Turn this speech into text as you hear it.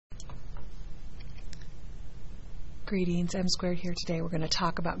Greetings, M Squared here today. We're going to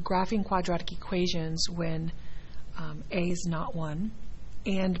talk about graphing quadratic equations when a is not 1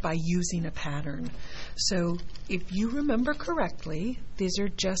 and by using a pattern. So if you remember correctly, these are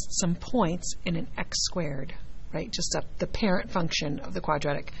just some points in an x squared, right? Just the parent function of the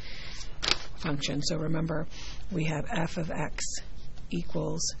quadratic function. So remember, we have f of x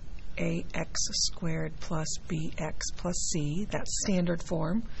equals ax squared plus bx plus c. That's standard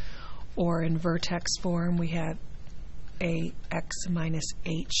form. Or in vertex form, we have ax minus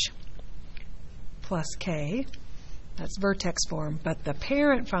h plus k. That's vertex form. But the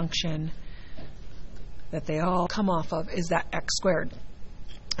parent function that they all come off of is that x squared.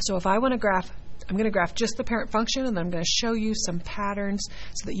 So if I want to graph, I'm going to graph just the parent function, and then I'm going to show you some patterns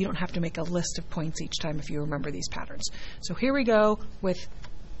so that you don't have to make a list of points each time if you remember these patterns. So here we go with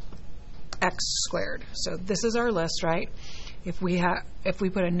x squared. So this is our list, right? If we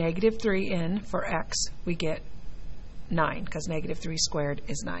put a -3 in for x, we get 9, because -3 squared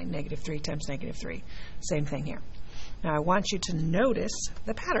is 9. -3 times -3. Same thing here. Now I want you to notice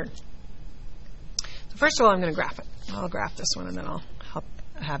the pattern. So first of all, I'm going to graph it. I'll graph this one, and then I'll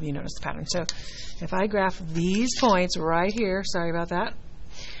have you notice the pattern. So if I graph these points right here, sorry about that,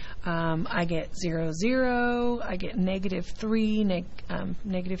 I get 0, 0, I get -3,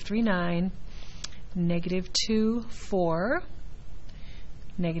 -3, 9, -2, 4,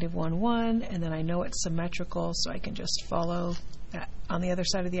 -1, 1, and then I know it's symmetrical, so I can just follow that on the other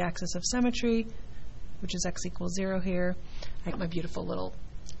side of the axis of symmetry, which is x equals 0 here. I get my beautiful little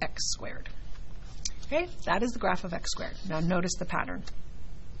x squared. Okay, that is the graph of x squared. Now notice the pattern.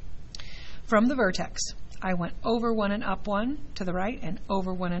 From the vertex, I went over 1 and up 1 to the right, and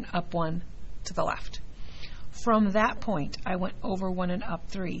over 1 and up 1 to the left. From that point, I went over 1 and up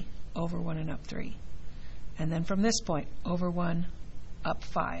 3, over 1 and up 3. And then from this point, over 1, up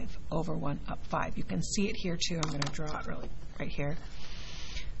 5, over 1, up 5. You can see it here too. I'm going to draw it right here.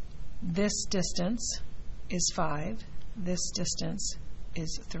 This distance is 5. This distance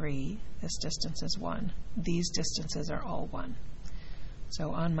is 3. This distance is 1. These distances are all 1.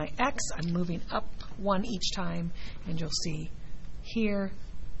 So on my x, I'm moving up 1 each time, and you'll see here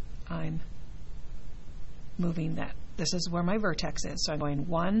I'm moving that. This is where my vertex is. So I'm going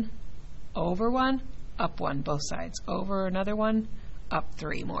 1, over 1, up 1, both sides. Over another 1, up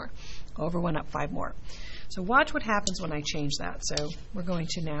 3 more. Over 1, up 5 more. So watch what happens when I change that. So we're going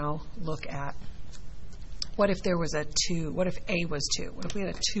to now look at what if there was a 2? What if a was 2? What if we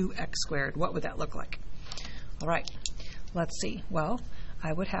had a 2x squared? What would that look like? All right, let's see. Well,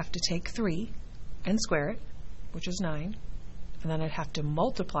 I would have to take 3 and square it, which is 9, and then I'd have to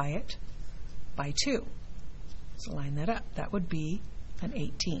multiply it by 2. So line that up. That would be an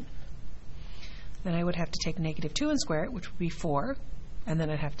 18. Then I would have to take -2 and square it, which would be 4, and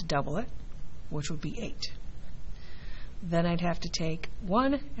then I'd have to double it, which would be 8. Then I'd have to take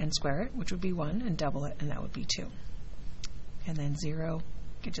 1 and square it, which would be 1, and double it, and that would be 2. And then 0,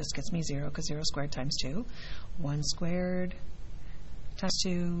 it just gets me 0, because 0 squared times 2. 1 squared times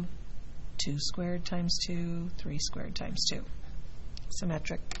 2, 2 squared times 2, 3 squared times 2.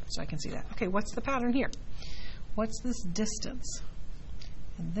 Symmetric, so I can see that. Okay, what's the pattern here? What's this distance?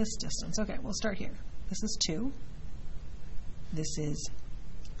 And this distance. Okay, we'll start here. This is 2. This is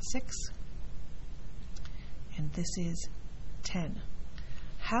 6. And this is 10.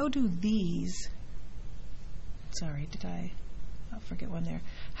 How do these, sorry, I'll forget one there.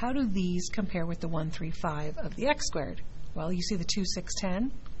 How do these compare with the 1, 3, 5 of the x squared? Well, you see the 2, 6,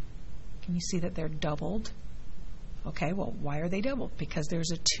 10. Can you see that they're doubled? Okay, well, why are they doubled? Because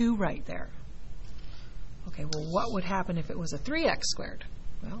there's a 2 right there. Okay, well, what would happen if it was a 3x squared?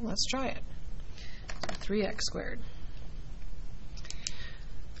 Well, let's try it. 3x squared.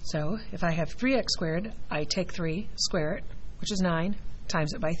 So if I have 3x squared, I take 3, square it, which is 9,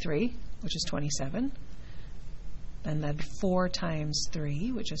 times it by 3, which is 27. Then that'd be 4 times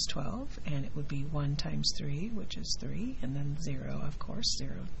 3, which is 12, and it would be 1 times 3, which is 3, and then 0, of course,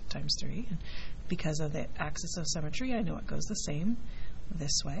 0 times 3. And because of the axis of symmetry, I know it goes the same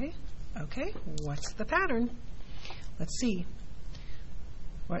this way. Okay, what's the pattern? Let's see.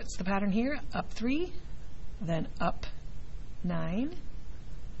 What's the pattern here? Up 3, then up 9,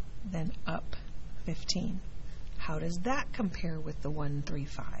 then up 15. How does that compare with the 1, 3,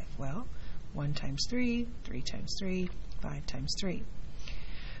 5? Well, 1 times 3, 3 times 3, 5 times 3.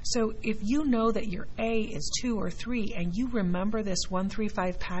 So if you know that your A is 2 or 3 and you remember this 1, 3,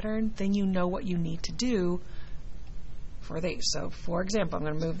 5 pattern, then you know what you need to do for these. So for example, I'm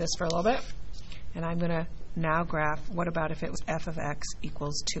going to move this for a little bit, and I'm going to now graph, what about if it was f of x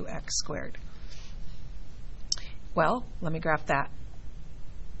equals 2x squared? Well, let me graph that.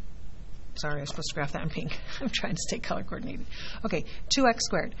 sorry, I was supposed to graph that in pink. I'm trying to stay color coordinated. Okay, 2x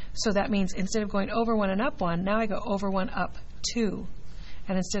squared. So that means instead of going over 1 and up 1, now I go over 1 up 2.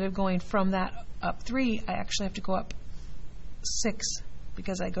 And instead of going from that up 3, I actually have to go up 6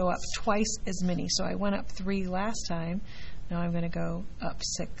 because I go up twice as many. So I went up 3 last time. Now I'm going to go up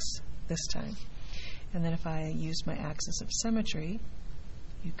 6 this time. And then if I use my axis of symmetry,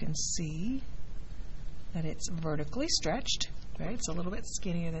 you can see that it's vertically stretched, right? It's a little bit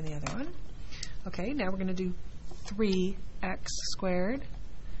skinnier than the other one. Okay, now we're going to do 3x squared,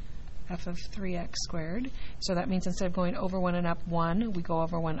 f of 3x squared. So that means instead of going over 1 and up 1, we go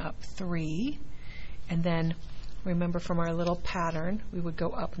over 1 up 3. And then remember from our little pattern, we would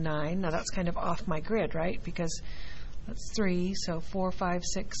go up 9. Now that's kind of off my grid, right? Because that's 3, so 4, 5,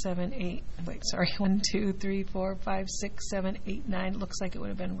 6, 7, 8. Wait, sorry. 1, 2, 3, 4, 5, 6, 7, 8, 9. Looks like it would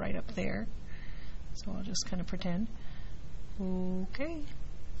have been right up there. So I'll just kind of pretend. Okay.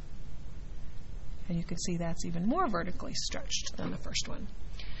 And you can see that's even more vertically stretched than the first one.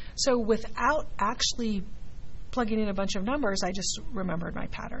 So without actually plugging in a bunch of numbers, I just remembered my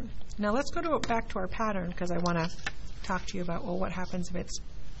pattern. Now let's go back to our pattern because I want to talk to you about, well, what happens if it's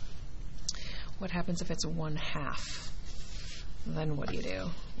 1/2? Then what do you do?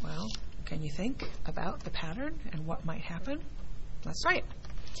 Well, can you think about the pattern and what might happen? Let's try it.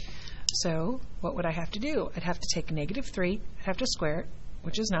 So what would I have to do? I'd have to take -3, I'd have to square it,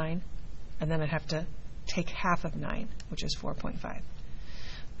 which is 9, and then I'd have to take half of 9, which is 4.5.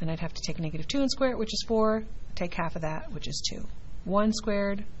 Then I'd have to take -2 and square it, which is 4, take half of that, which is 2. 1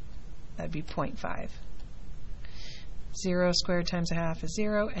 squared, that'd be 0.5. 0 squared times a half is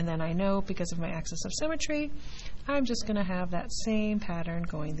 0, and then I know because of my axis of symmetry, I'm just going to have that same pattern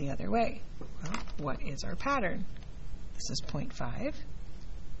going the other way. Well, what is our pattern? This is 0.5.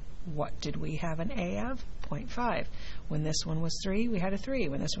 What did we have an A of? 0.5. When this one was 3, we had a 3.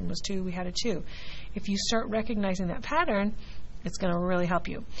 When this one was 2, we had a 2. If you start recognizing that pattern, it's going to really help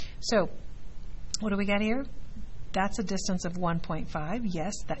you. So, what do we got here? That's a distance of 1.5.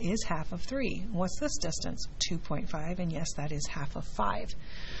 Yes, that is half of 3. What's this distance? 2.5, and yes, that is half of 5.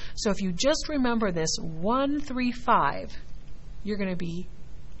 So if you just remember this 1, 3, 5, you're going to be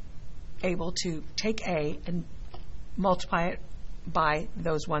able to take A and multiply it by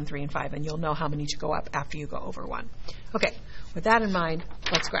those 1, 3, and 5, and you'll know how many to go up after you go over 1. Okay, with that in mind,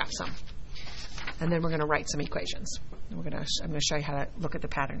 let's graph some. And then we're going to write some equations. I'm going to show you how to look at the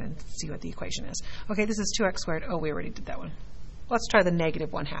pattern and see what the equation is. Okay, this is 2x squared. Oh, we already did that one. Let's try the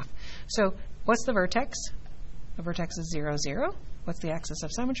 -1/2. So what's the vertex? The vertex is 0, 0. What's the axis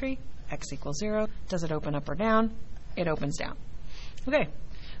of symmetry? X equals 0. Does it open up or down? It opens down. Okay,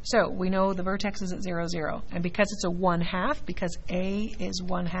 so we know the vertex is at 0, 0. And because it's a 1/2, because A is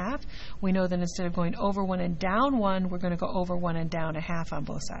 1/2, we know that instead of going over 1 and down 1, we're going to go over 1 and down a half on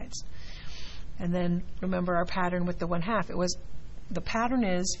both sides. And then remember our pattern with the 1/2. The pattern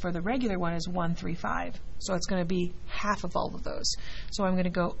is, for the regular one, is 1, 3, 5. So it's going to be half of all of those. So I'm going to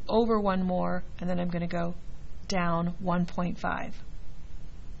go over 1 more, and then I'm going to go down 1.5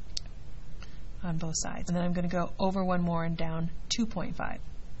 on both sides. And then I'm going to go over 1 more and down 2.5.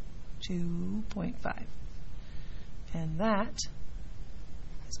 2.5. And that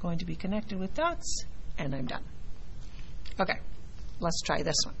is going to be connected with dots, and I'm done. Okay, let's try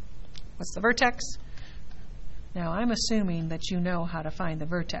this one. What's the vertex? Now I'm assuming that you know how to find the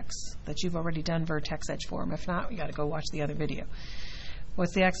vertex, that you've already done vertex edge form. If not, you got to go watch the other video.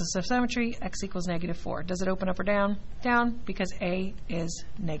 What's the axis of symmetry? X equals -4. Does it open up or down? Down, because A is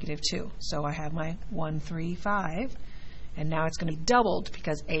 -2. So I have my 1, 3, 5, and now it's going to be doubled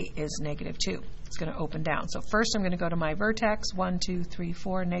because A is -2. It's going to open down. So first I'm going to go to my vertex, 1, 2, 3,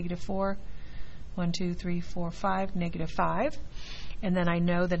 4, -4. 1, 2, 3, 4, 5, -5. And then I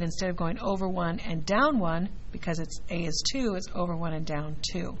know that instead of going over 1 and down 1, because A is 2, it's over 1 and down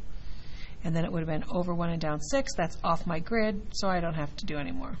 2. And then it would have been over 1 and down 6. That's off my grid, so I don't have to do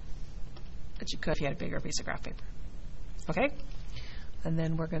any more. But you could if you had a bigger piece of graph paper. Okay? And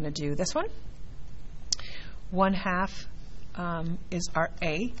then we're going to do this one. 1/2 is our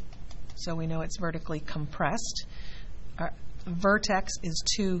A, so we know it's vertically compressed. Our vertex is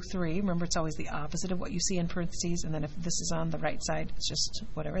 2, 3. Remember, it's always the opposite of what you see in parentheses, and then if this is on the right side, it's just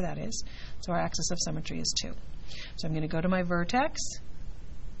whatever that is. So our axis of symmetry is 2. So I'm going to go to my vertex.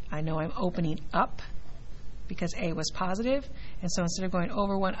 I know I'm opening up because A was positive, and so instead of going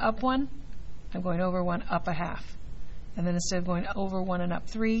over 1, up 1, I'm going over 1, up a half. And then instead of going over 1 and up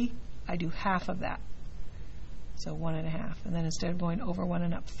 3, I do half of that. So 1.5. And then instead of going over 1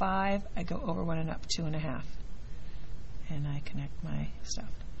 and up 5, I go over 1 and up 2.5. And I connect my stuff.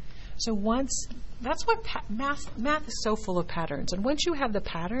 So that's what math is so full of patterns. And once you have the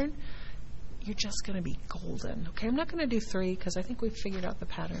pattern, you're just going to be golden. Okay, I'm not going to do 3 because I think we've figured out the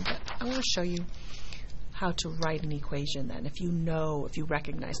pattern, but I want to show you how to write an equation then, if you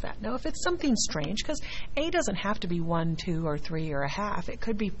recognize that. Now, if it's something strange, because A doesn't have to be 1, 2, or 3, or a half. It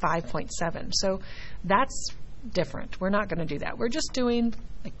could be 5.7. So that's different. We're not going to do that. We're just doing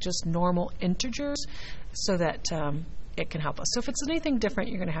like just normal integers so that it can help us. So if it's anything different,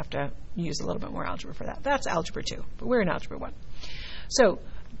 you're going to have to use a little bit more algebra for that. That's algebra 2, but we're in algebra 1. So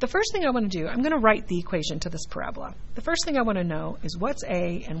the first thing I want to do, I'm going to write the equation to this parabola. The first thing I want to know is what's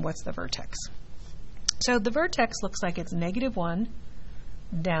A and what's the vertex. So the vertex looks like it's -1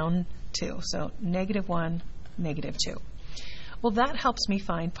 down 2. So -1, -2. Well, that helps me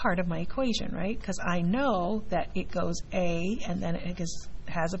find part of my equation, right? Because I know that it goes A, and then it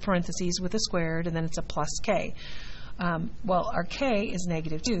has a parentheses with a squared, and then it's a plus K. Well, our K is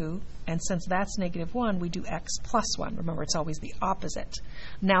 -2, and since that's -1, we do X plus 1. Remember, it's always the opposite.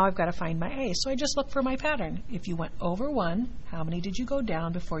 Now I've got to find my A, so I just look for my pattern. If you went over 1, how many did you go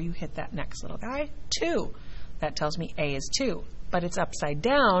down before you hit that next little guy? 2. That tells me A is 2, but it's upside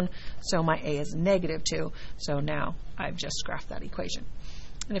down, so my A is -2. So now I've just graphed that equation.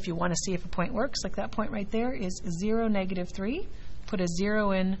 And if you want to see if a point works, like that point right there is 0, -3. Put a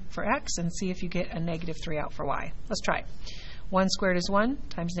 0 in for X and see if you get a -3 out for Y. Let's try it. 1 squared is 1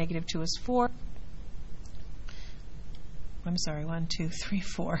 times -2 is 4. I'm sorry, 1, 2, 3,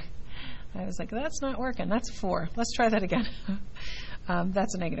 4. I was like, that's not working. That's 4. Let's try that again.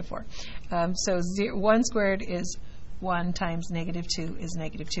 That's a -4. So 1 squared is 1 times -2 is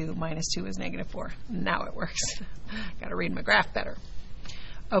 -2 minus 2 is -4. Now it works. Got to read my graph better.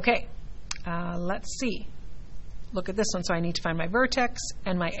 Okay, let's see. Look at this one. So I need to find my vertex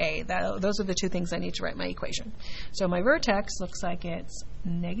and my A. Those are the two things I need to write my equation. So my vertex looks like it's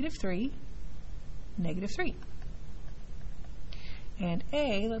 -3, -3. And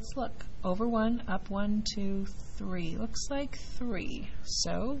A, let's look. Over 1, up 1, 2, 3. Looks like 3.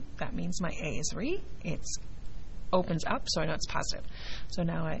 So that means my A is 3. It opens up, so I know it's positive. So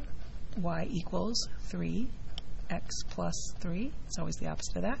now Y equals 3x plus 3. It's always the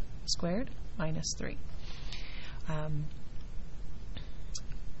opposite of that. Squared minus 3.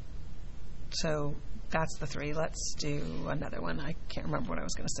 So that's the 3. Let's do another one. I can't remember what I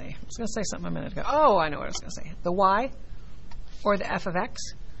was going to say. I was going to say something a minute ago. Oh, I know what I was going to say. The Y or the f of x.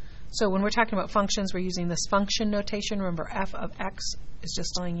 So when we're talking about functions, we're using this function notation. Remember, f of x is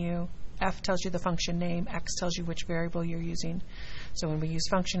just telling you, f tells you the function name, x tells you which variable you're using. So when we use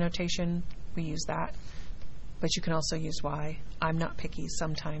function notation, we use that. But you can also use y. I'm not picky.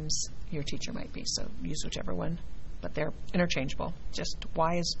 Sometimes your teacher might be, so use whichever one. But they're interchangeable. Just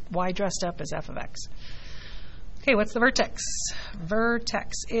y dressed up as f of x. Okay, what's the vertex?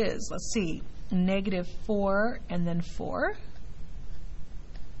 Vertex is, let's see, -4 and then 4.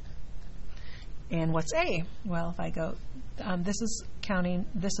 And what's A? Well, if I go, this is counting,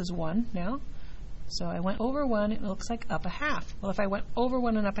 this is 1 now. So I went over 1, it looks like up a half. Well, if I went over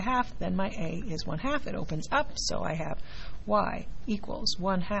 1 and up a half, then my A is 1/2. It opens up, so I have Y equals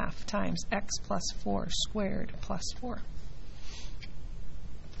 1/2 times x plus 4 squared plus 4.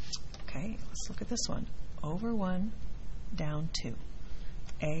 Okay, let's look at this one. Over 1, down 2.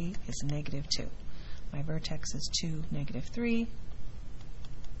 A is -2. My vertex is 2, -3.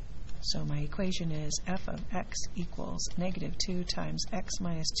 So my equation is f of x equals -2 times x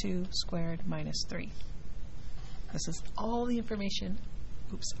minus 2 squared minus 3. This is all the information,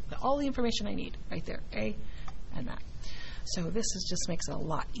 all the information I need right there, A and that. So this just makes it a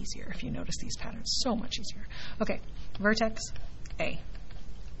lot easier if you notice these patterns, so much easier. Okay, vertex A.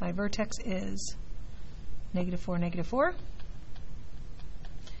 My vertex is -4, -4.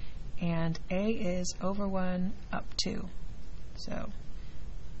 And A is over 1, up 2. So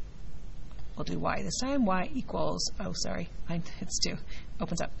we'll do y this time. Y equals, oh sorry, it's 2.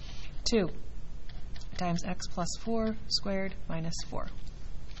 Opens up. 2 times x plus 4 squared minus 4.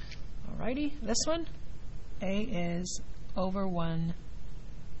 Alrighty, this one, A is over 1,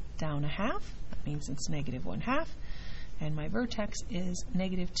 down a half. That means it's -1/2. And my vertex is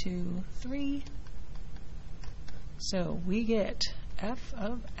 -2, 3. So we get f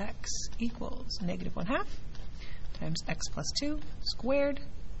of x equals -1/2 times x plus 2 squared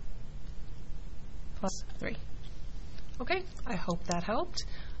plus 3. Okay, I hope that helped.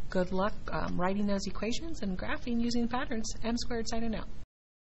 Good luck writing those equations and graphing using patterns. M squared signing out.